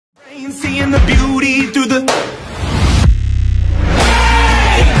Seeing the beauty through the...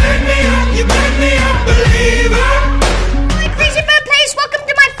 You made me a believer. Hi, CrazyBirdPlays. Welcome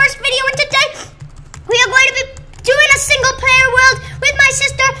to my first video, and today we are going to be doing a single-player world with my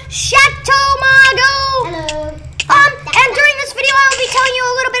sister, Chateau Margot. Hello. And during this video, I will be telling you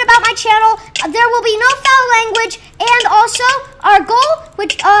a little bit about my channel. There will be no foul language, and also our goal,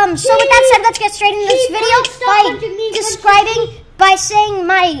 which, so with that said, let's get straight into this video by saying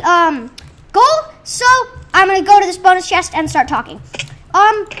my, goal. So, I'm going to go to this bonus chest and start talking. So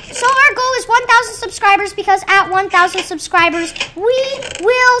our goal is 1,000 subscribers, because at 1,000 subscribers, we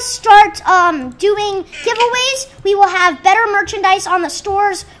will start doing giveaways. We will have better merchandise on the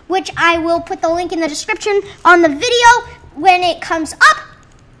stores, which I will put the link in the description on the video when it comes up.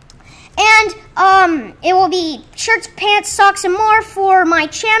 And it will be shirts, pants, socks, and more for my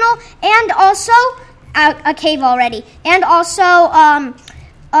channel, and also a cave already. And also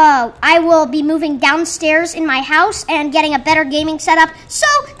I will be moving downstairs in my house and getting a better gaming setup. So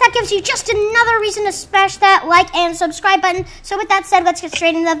that gives you just another reason to smash that like and subscribe button. So with that said, let's get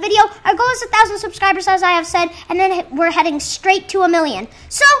straight into the video. Our goal is 1,000 subscribers, as I have said, and then we're heading straight to 1 million.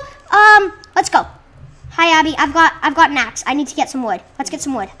 So let's go. Hi, Abby. I've got an axe. I need to get some wood. Let's get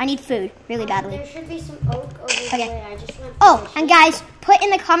some wood. I need food really badly. There should be some oak over there. I just want and guys, put in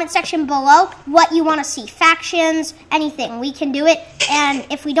the comment section below what you want to see. Factions, anything. We can do it. And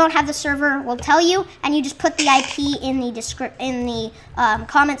if we don't have the server, we'll tell you. And you just put the IP in the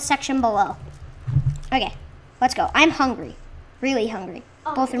comment section below. Okay, let's go. I'm hungry. Really hungry.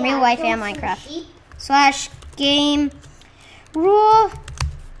 Both in real life and Minecraft. / game rule.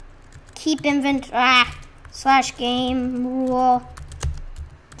 Keep inventory. / game rule.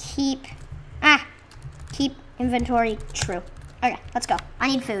 Keep inventory true. Okay, let's go. I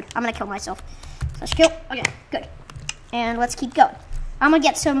need food. I'm gonna kill myself. / kill. Okay, good. And let's keep going. I'm gonna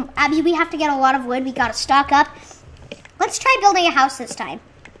get some. Abby, we have to get a lot of wood. We gotta stock up. Let's try building a house this time.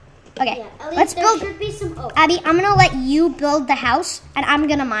 Okay, yeah, let's build. There should be some oak. Abby, I'm gonna let you build the house, and I'm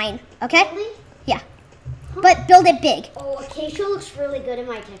gonna mine. Okay? Really? Yeah. But build it big. Oh, acacia looks really good in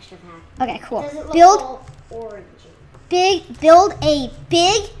my texture pack. Okay, cool. Does it look Build all orangey? build a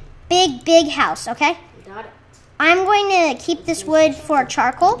big house, okay? Got it. I'm going to keep this wood for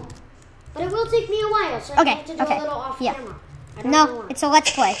charcoal. But it will take me a while, so I have to do a little off camera. No, it's a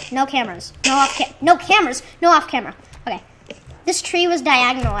let's play. No cameras. No cameras. No off camera. Okay. This tree was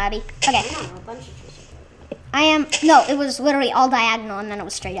diagonal, Abby. Okay. I know, a bunch of trees. No, it was literally all diagonal and then it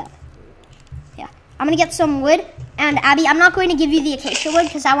was straight up. Yeah. I'm going to get some wood. And Abby, I'm not going to give you the acacia wood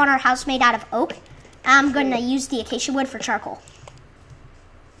because I want our house made out of oak. I'm going to use the acacia wood for charcoal.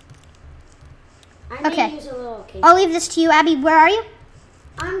 I'm going to use a little acacia. I'll leave this to you, Abby. Where are you?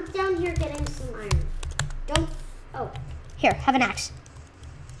 I'm down here getting some iron. Here, have an axe.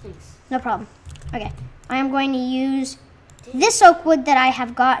 Thanks. No problem. Okay. I am going to use this oak wood that I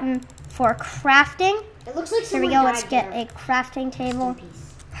have gotten for crafting. It looks like Here we go. Let's get a crafting table.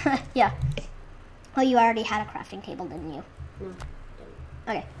 Yeah. Oh, you already had a crafting table, didn't you? No.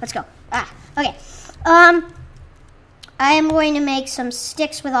 Okay, let's go. Okay. I am going to make some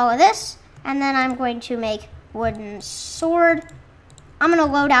sticks with all of this, and then I'm going to make wooden sword. I'm going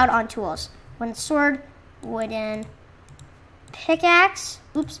to load out on tools. Wooden sword, wooden pickaxe.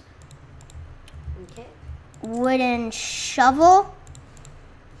 Oops. Okay. Wooden shovel.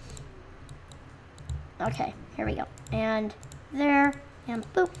 Okay, here we go. And there, and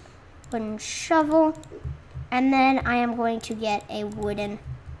boop. Wooden shovel. And then I am going to get a wooden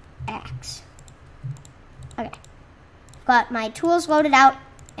axe. Okay. Got my tools loaded out,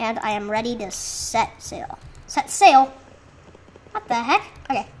 and I am ready to set sail. Set sail? What the heck?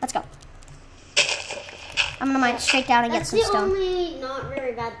 Okay, let's go. I'm gonna mine straight down and get some stone. That's the only not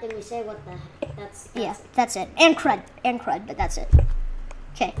very bad thing we say. What the heck? That's it. And crud, but that's it.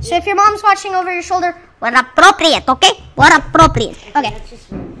 Okay, so if your mom's watching over your shoulder, what appropriate, okay? What appropriate. Okay.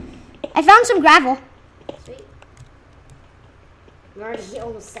 I found some gravel. Sweet. We're already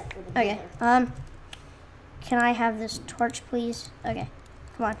almost set for the Okay. builder. Can I have this torch, please? Okay.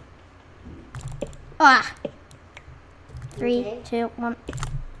 Come on. 3, 2, 1.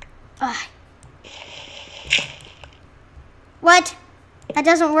 What? That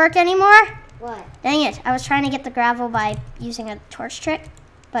doesn't work anymore? What? Dang it. I was trying to get the gravel by using a torch trick,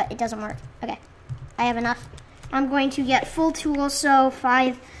 but it doesn't work. Okay. I have enough. I'm going to get full tools, so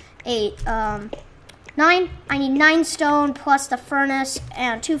 5, 8, 9. I need 9 stone plus the furnace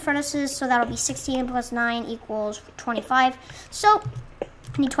and 2 furnaces, so that'll be 16 plus 9 equals 25. So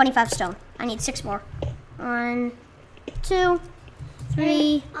I need 25 stone. I need 6 more. 1, 2,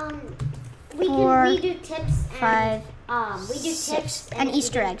 3, we 4, can redo tips 5, We do tips and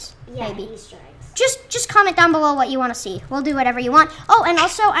Easter eggs, Yeah, maybe. Easter eggs. Just comment down below what you want to see. We'll do whatever you want. Oh, and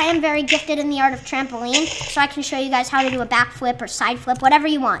also I am very gifted in the art of trampoline, so I can show you guys how to do a backflip or side flip, whatever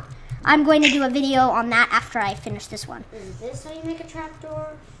you want. I'm going to do a video on that after I finish this one. Is this how you make a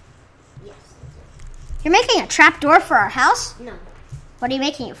trapdoor? Yes, that's You're making a trap door for our house? it. No, What are you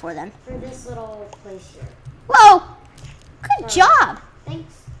making it for then? for this little place here. Whoa! Good job!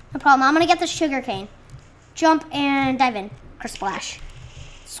 Thanks. No problem. I'm gonna get the sugar cane. Jump and dive in. Splash.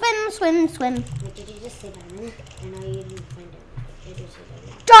 Swim, swim, swim. Wait, did you just say diamond? I know you didn't find it. Did you say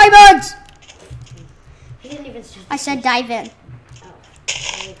diamond? Diamonds! He didn't even start. I said dive in. Oh.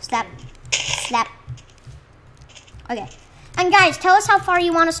 Slap. Slap. Okay. And guys, tell us how far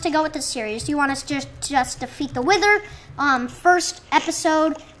you want us to go with this series. Do you want us just defeat the Wither, first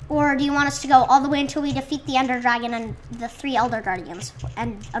episode, or do you want us to go all the way until we defeat the Ender Dragon and the 3 Elder Guardians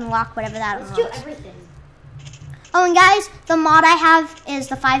and unlock whatever that Let's do unlocks? everything. Oh, and guys, the mod I have is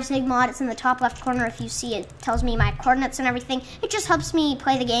the 5 mod. It's in the top left corner. If you see it, tells me my coordinates and everything. It just helps me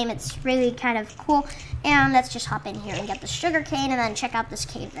play the game. It's really kind of cool. And let's just hop in here and get the sugar cane and then check out this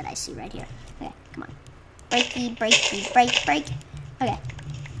cave that I see right here. Okay, come on. Breaky, breaky, break, break. Okay.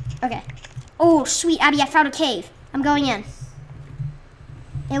 Okay. Oh, sweet, Abby, I found a cave. I'm going in.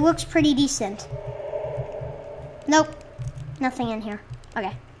 It looks pretty decent. Nope. Nothing in here.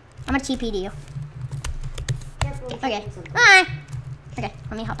 Okay. I'm gonna TP to you. Careful with Okay. hitting something. Hi. Okay,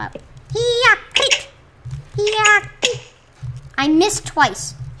 let me help out. Hee-ya, creek. Hee-ya, creek. I missed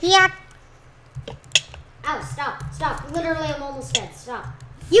twice. Hee-ya. Ow, stop, stop. Literally, I'm almost dead. Stop.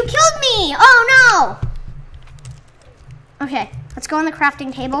 You killed me! Oh, no! Okay, let's go on the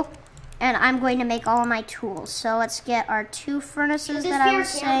crafting table, and I'm going to make all of my tools. So let's get our 2 furnaces Should this that be I our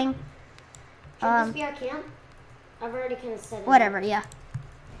was camp? saying. Should this be our camp? I've already kind of said it. Whatever, yeah.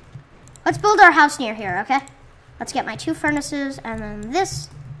 Let's build our house near here, okay? Let's get my 2 furnaces, and then this.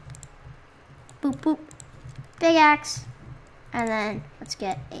 Boop, boop. Big axe. And then let's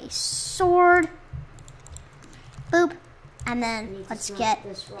get a sword. Boop. And I then need to let's smelt get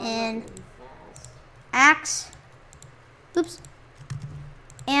this raw in really fast. axe. Oops.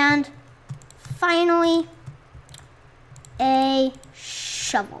 And finally, a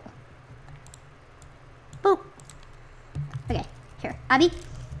shovel. Boop. Okay, here. Abby,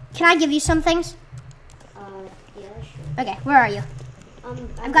 can I give you some things? Yeah, sure. Okay, where are you?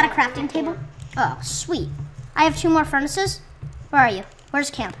 I've got a I'm crafting at table. camp. Oh, sweet. I have 2 more furnaces. Where are you? Where's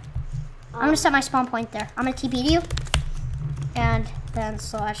camp? I'm gonna set my spawn point there. I'm gonna TP to you. And then /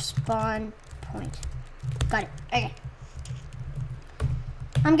 spawn point. Got it. Okay.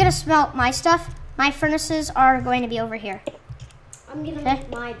 I'm gonna smelt my stuff. My furnaces are going to be over here. I'm gonna Okay. make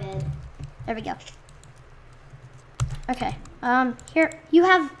my bed. There we go. Okay. Here, you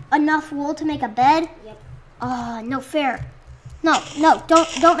have enough wool to make a bed? Yep. Oh, no fair. No,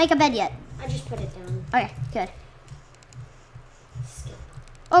 don't make a bed yet. I just put it down. Okay, good. Skip.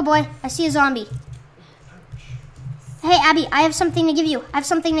 Oh boy, I see a zombie. Hey, Abby, I have something to give you. I have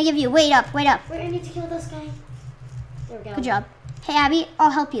something to give you. Wait up, wait up. Wait, I need to kill this guy. There we go. Good job. Hey, Abby,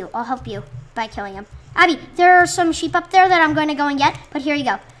 I'll help you. I'll help you by killing him. Abby, there are some sheep up there that I'm going to go and get, but here you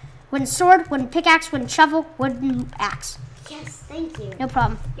go. Wooden sword, wooden pickaxe, wooden shovel, wooden axe. Yes, thank you. No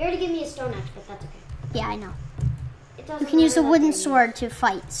problem. You already gave me a stone axe, but that's okay. Yeah, I know. It doesn't You can use the matter that wooden they're sword to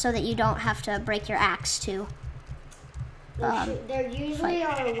fight so that you don't have to break your axe too. There usually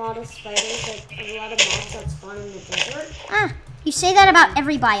are a lot of spiders, like a lot of mobs that spawn in the desert. Ah, you say that about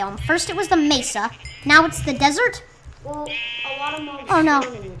every biome. First it was the mesa, now it's the desert? Well, a lot of mobs Oh, no.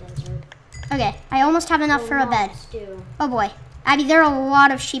 spawn in the desert. Okay, I almost have enough Well, for a bed. mobs do. Oh boy. Abby, there are a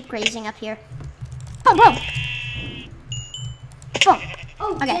lot of sheep grazing up here. Boom, boom. Boom.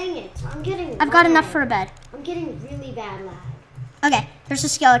 Oh, Okay. dang it. I'm getting I've got lag. enough for a bed. I'm getting really bad lag. Okay, there's a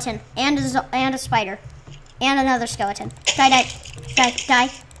skeleton and a spider and another skeleton. Die, die, die,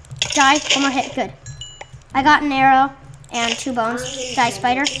 die, die. One more hit. Good. I got an arrow and 2 bones. Die,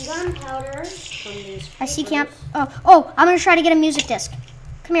 spider. Gunpowder from these I see creepers. camp. Oh, I'm gonna try to get a music disc.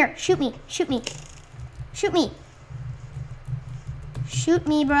 Come here. Shoot me. Shoot me. Shoot me. Shoot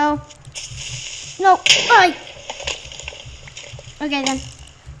me, bro. No. Bye. Okay then.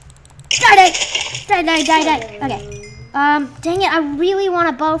 Die, die, die, die, die, die. Okay. Dang it, I really want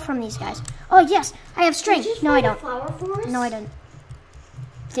a bow from these guys. Oh, yes, I have strength. Did you No, I find a don't. flower forest? No, I don't.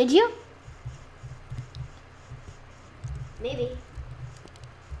 Did you? Maybe.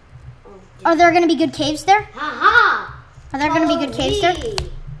 Oh, Are there going to be good caves there? Ha Are there going to be good caves there?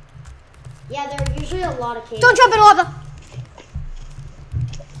 Yeah, there are usually a lot of caves. Don't jump in lava.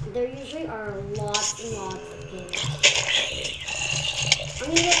 There usually are lots and lots of caves. I'm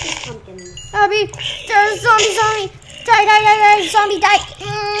gonna get these pumpkins. Abby, there's zombies on me. Die, zombie, die.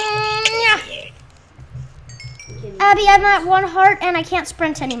 Yeah. Abby, I'm at 1 heart and I can't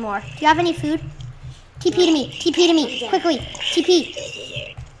sprint anymore. Do you have any food? TP to me, quickly, TP.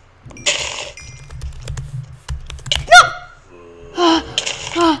 No!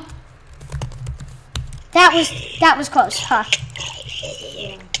 That was close, huh?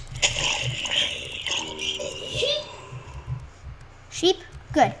 Sheep?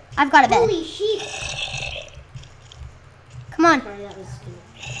 Good. I've got a bed. Holy sheep. Come on. Sorry, that was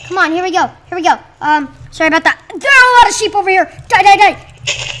good. Come on, here we go. Sorry about that. There are a lot of sheep over here. Die.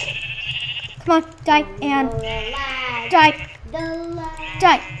 Come on, die and die.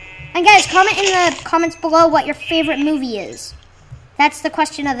 And guys, comment in the comments below what your favorite movie is. That's the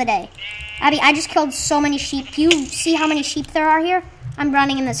question of the day. Abby, I just killed so many sheep. Do you see how many sheep there are here? I'm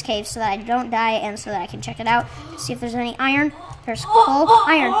running in this cave so that I don't die and so that I can check it out. See if there's any iron. There's coal.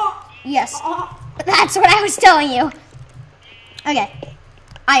 Iron. Yes. That's what I was telling you. Okay.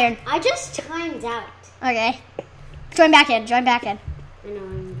 Iron. I just timed out. Okay. Join back in. I know,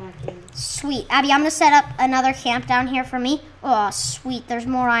 I'm back in. Sweet. Abby, I'm going to set up another camp down here for me. Oh, sweet. There's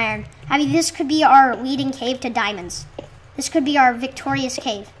more iron. Abby, this could be our leading cave to diamonds. This could be our victorious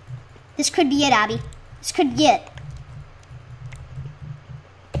cave. This could be it, Abby. This could be it.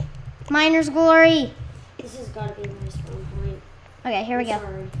 Miner's glory. This has got to be my spawn point. Okay, here we go.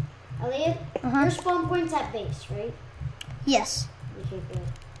 Sorry. Elliot, your spawn point's at base, right? Yes. Okay, good.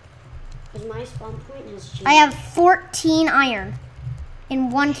 Because my spawn point has changed. I have 14 iron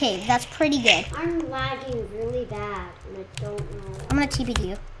in 1 cave. That's pretty good. I'm lagging really bad, and I don't know. I'm going to TP to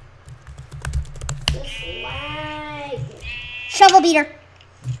you. This lag. Shovel beater.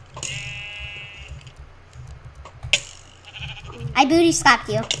 I booty slapped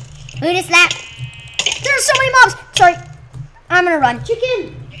you. Booty slap. There's so many mobs. Sorry. I'm going to run.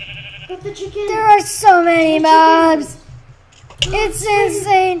 Chicken. Got the chicken. There are so many mobs. It's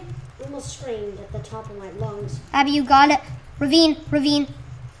insane. I almost screamed at the top of my lungs. Abby, you got it. Ravine. No.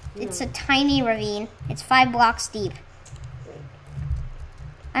 It's a tiny ravine. It's 5 blocks deep.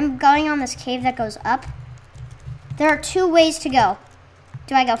 I'm going on this cave that goes up. There are 2 ways to go.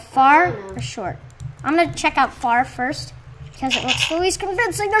 Do I go far or short? I'm going to check out far first because it looks the least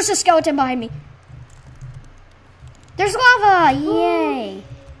convincing. There's a skeleton behind me. There's lava. Yay.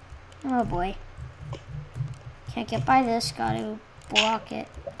 Oh, boy. Can't get by this. Got to block it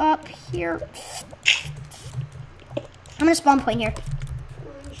up here. I'm going to spawn point here.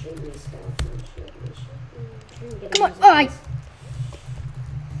 Come on.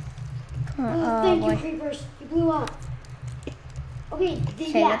 Oh, Thank boy. you, creepers. You blew up. Okay,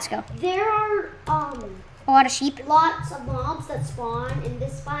 let's go. There are A lot of sheep. lots of mobs that spawn in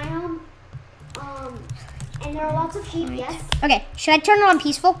this biome. And there are lots of sheep. Yes. Okay, should I turn it on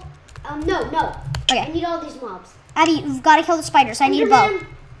peaceful? No. Okay. I need all these mobs. Abby, you've got to kill the spiders. I need a bow.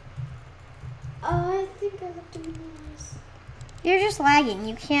 I think I left him in this. You're just lagging.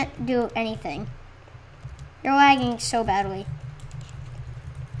 You can't do anything. You're lagging so badly.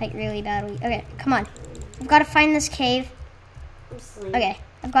 Like, really badly. Okay, come on. I've got to find this cave. I'm sleeping. Okay,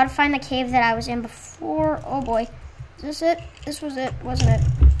 I've got to find the cave that I was in before. Oh, boy. Is this it? This was it, wasn't it?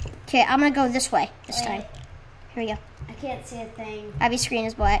 Okay, I'm going to go this way this time. Here we go. I can't see a thing. Abby's screen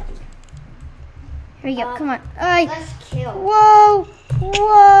is black. Here we go. Come on. Let's kill. Whoa.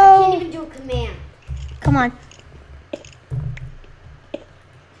 I can't even do a command. Come on.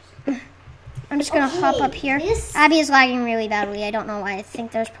 I'm just going to hop up here. Abby is lagging really badly. I don't know why. I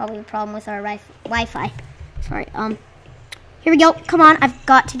think there's probably a problem with our Wi-Fi. Sorry. Here we go. Come on. I've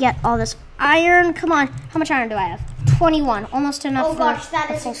got to get all this iron. Come on. How much iron do I have? 21. Almost enough for a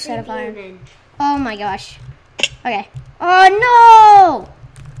full set of iron. Oh, my gosh. Okay. Oh, no!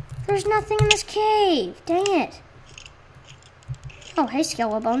 There's nothing in this cave. Dang it. Oh, hey,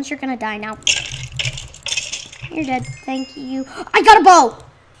 Skeleton Bones. You're going to die now. You're dead. Thank you. I got a bow!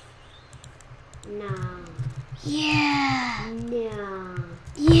 Nah. Yeah. Nah.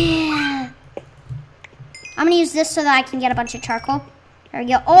 Yeah. I'm going to use this so that I can get a bunch of charcoal. There we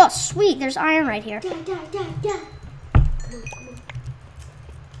go. Oh, sweet. There's iron right here. Die. Come on.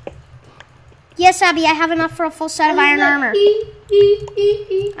 Yes, Abby, I have enough for a full set of iron armor.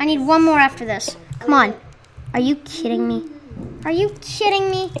 I need one more after this. Come on. Are you kidding me? Are you kidding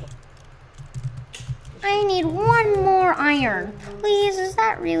me? I need one more iron. Please, is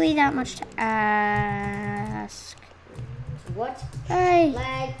that really that much to ask? What? Hey.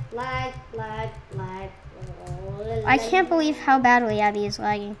 Lag. I can't believe how badly Abby is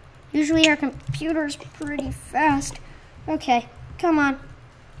lagging. Usually our computer's pretty fast. Okay, come on.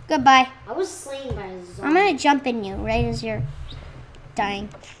 Goodbye. I was slain by a zombie. I'm gonna jump in you right as you're dying.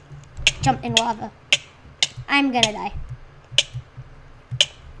 Jump in lava. I'm gonna die.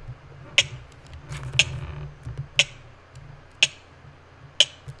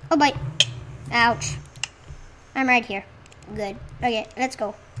 Oh boy. Ouch. I'm right here. Good. Okay, let's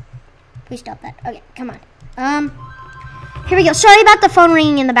go. Please stop that. Okay, come on. Here we go. Sorry about the phone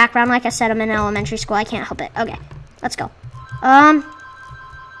ringing in the background. Like I said, I'm in elementary school. I can't help it. Okay, let's go.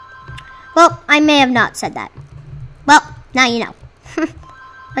 Well, I may have not said that. Well, now you know.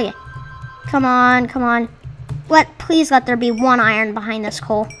 Okay. Come on, come on. Please let there be one iron behind this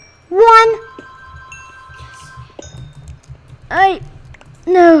coal. One!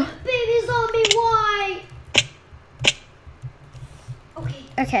 No. Baby zombie, why? Okay.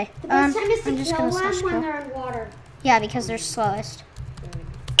 Okay. The best time is I'm to just kill gonna them when they're in water. Yeah, because they're slowest.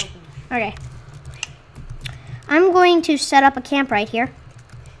 Okay. I'm going to set up a camp right here.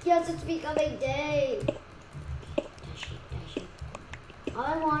 Yes, it's becoming day. All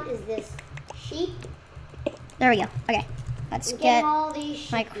I want is this sheep. There we go. Okay. Let's I'm get getting all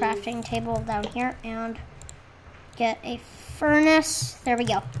these my sheepies. crafting table down here and get a furnace. There we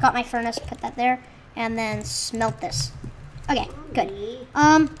go. Got my furnace. Put that there. And then smelt this. Okay, good.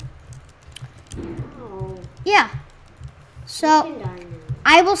 Oh, Yeah. you So can die now.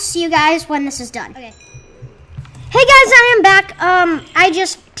 I will see you guys when this is done. Okay. Hey guys, I am back. I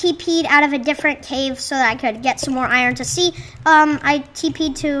just TP'd out of a different cave so that I could get some more iron to see. I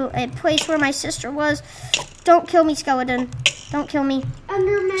TP'd to a place where my sister was. Don't kill me, skeleton. Don't kill me.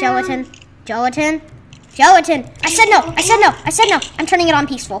 Enderman. Gelatin. Gelatin. Gelatin. I said no. I said no. I said no. I'm turning it on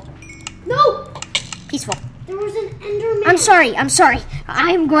peaceful. No. Peaceful. There was an Enderman. I'm sorry. I'm sorry.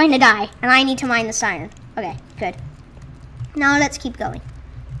 I'm going to die, and I need to mine this iron. Okay, good. Now let's keep going.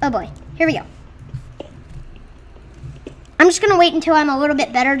 Oh boy. Here we go. I'm just going to wait until I'm a little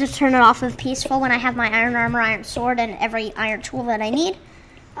bit better to turn it off of peaceful when I have my iron armor, iron sword, and every iron tool that I need.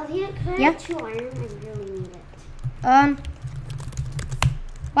 Elliot, could I Yeah? have 2 iron? I really need it.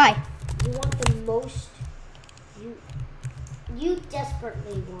 Why? You want the most. You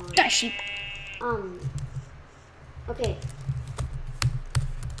desperately want. Got a sheep. Okay.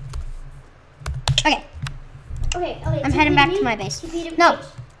 Okay. Okay, Elliot. I'm heading back to my base. No.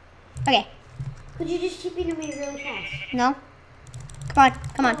 Okay. Could you just TP to me really fast? No. Come on.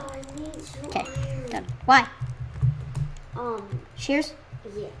 Come on. Oh, I need 2 Okay. iron. Done. Why? Shears?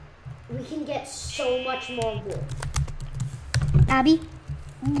 Yeah. We can get so much more wool. Abby?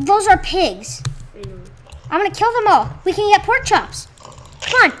 Those are pigs. I know. I'm going to kill them all. We can get pork chops.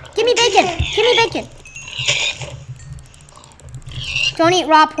 Come on. Give me bacon. Give me bacon. Don't eat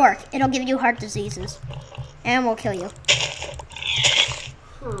raw pork. It'll give you heart diseases. And will kill you.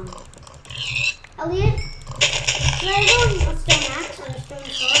 Elliot? Can I go a stone axe and a stone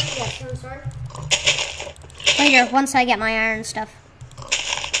sword? Yeah, stone sword. Later, once I get my iron stuff.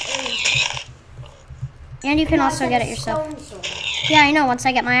 And you can No, I also said get a it yourself. stone sword. Yeah, I know. Once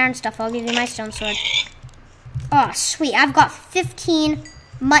I get my iron stuff, I'll give you my stone sword. Oh, sweet. I've got 15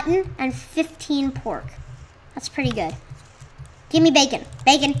 mutton and 15 pork. That's pretty good. Give me bacon.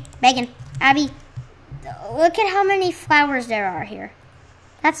 Bacon. Bacon. Abby, look at how many flowers there are here.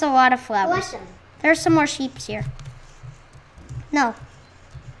 That's a lot of flowers. Collect them. There's some more sheep here. No.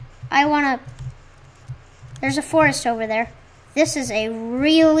 I want to... There's a forest over there. This is a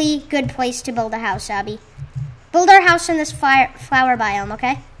really good place to build a house, Abby. Build our house in this flower biome,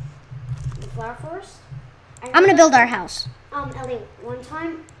 okay? The flower forest? I'm going to build our house. Elliot, one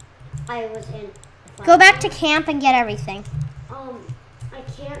time I was in the flower Go back to forest. camp and get everything. I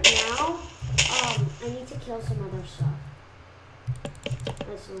can't now. I need to kill some other stuff.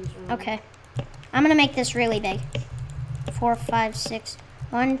 That sounds wrong. Okay. I'm going to make this really big. 4, 5, 6.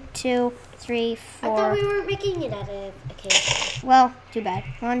 1, 2, 3, 4. I thought we were making it out of a cave. Well, too bad.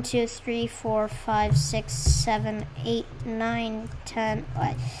 1, 2, 3, 4, 5, 6, 7, 8, 9, 10.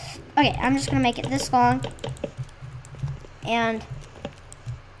 Okay, I'm just going to make it this long. And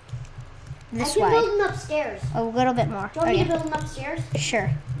this I can wide. build an upstairs. A little bit more. Do you want me to Okay, build an upstairs? sure.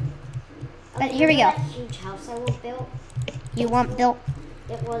 But Okay, here we go. That huge house I want built. You want built?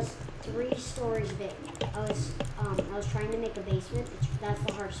 It was 3 stories big. I was trying to make a basement. That's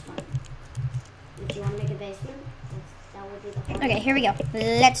the hardest part. If you want to make a basement, that would be the hardest. Okay, here we go.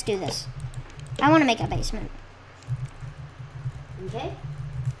 Let's do this. I want to make a basement. Okay.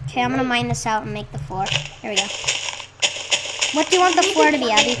 Okay, I'm going to mine this out and make the floor. Here we go. What do you want the floor to be,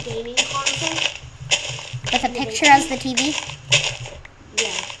 Abby? Gaming console. With a picture as the TV?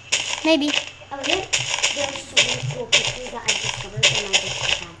 Yeah. Maybe. Elliot, there's so many cool pictures that I discovered when I just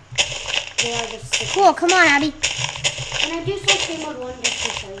had. They are just stickers. Cool, come on, Abby. Can I do some mode 1 just to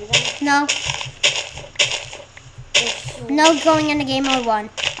show you them? No. There's so No going into game mode 1.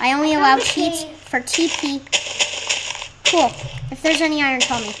 I only I allow found a cheats cave. for TP. Cool. If there's any iron,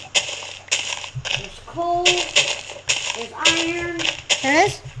 tell me. There's coal. There's iron. There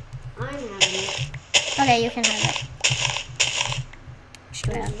is? I'm having it. Okay, you can have it. Just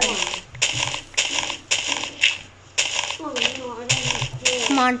do it There's out. one. Oh, no, I don't need coal.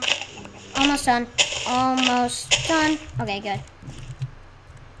 Come on. Almost done. Almost done. Okay, good.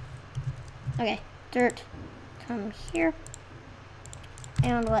 Okay, dirt. Come here.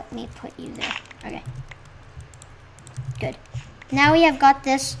 And let me put you there. Okay. Good. Now we have got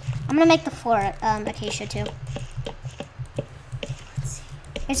this. I'm gonna make the floor acacia too.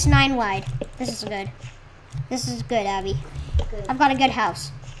 It's 9 wide. This is good. This is good, Abby. Good. I've got a good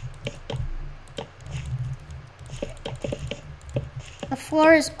house. The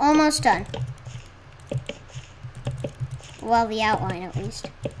floor is almost done. Well, the outline at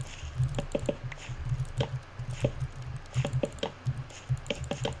least.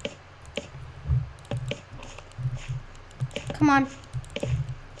 Come on.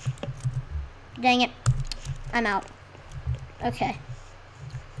 Dang it. I'm out. Okay.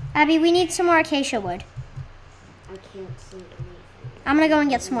 Abby, we need some more acacia wood. I can't see anything. I'm gonna go and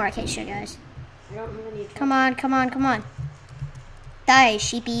get some more acacia, guys. I don't have any. Come on, come on, come on. Die,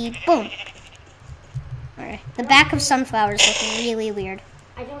 sheepy. Boom. Alright. The back of sunflower is looking really weird.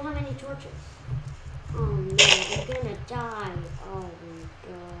 I don't have any torches. Oh no, I'm gonna die. Oh my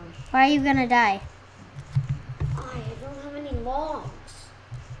gosh. Why are you gonna die? I don't have any logs.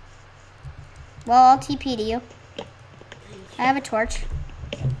 Well, I'll TP to you. Thank I have a torch. you.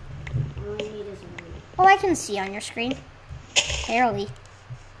 All I need is one. Oh, I can see on your screen. Barely.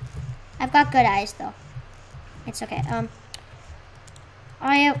 I've got good eyes, though. It's okay.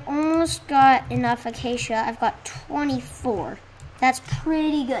 I have almost got enough acacia. I've got 24. That's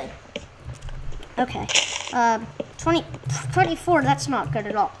pretty good. Okay. 24, that's not good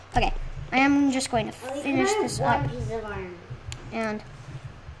at all. Okay. I am just going to finish this up. One piece of iron. And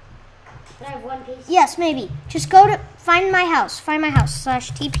Can I have one piece? yes, maybe. Just go to find my house. Find my house.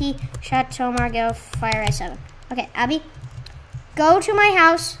 /TP Chateau Margaux Fire I7. Okay, Abby. Go to my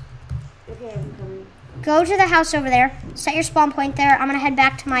house. Okay, I'm coming. Go to the house over there. Set your spawn point there. I'm gonna head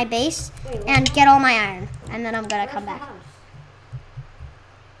back to my base Wait, and get all my iron, and then I'm gonna Where's come the back. house?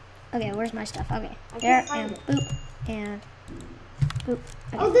 Okay, where's my stuff? Okay, I there can't find and it. boop and boop.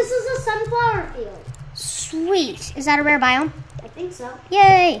 Okay. Oh, this is a sunflower field. Sweet. Is that a rare biome? I think so.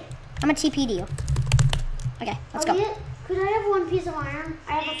 Yay! I'm a TP to you. Okay, let's go. Yeah. Could I have one piece of iron?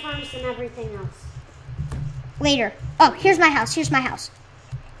 I have a furnace and everything else. Later. Oh, here's my house. Here's my house.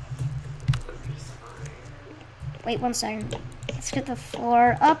 One piece of iron. Wait 1 second. Let's get the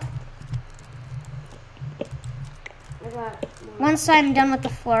floor up. I got more. Once I'm done with the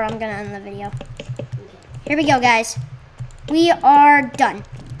floor, I'm gonna end the video. Okay. Here we go, guys. We are done.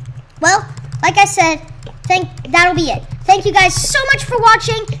 Well, like I said, that'll be it. Thank you guys so much for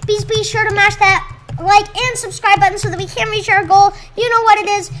watching. Please be sure to mash that like and subscribe button so that we can reach our goal. You know what it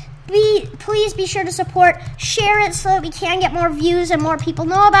is. Please be sure to support, share it so that we can get more views and more people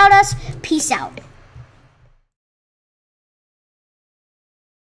know about us. Peace out.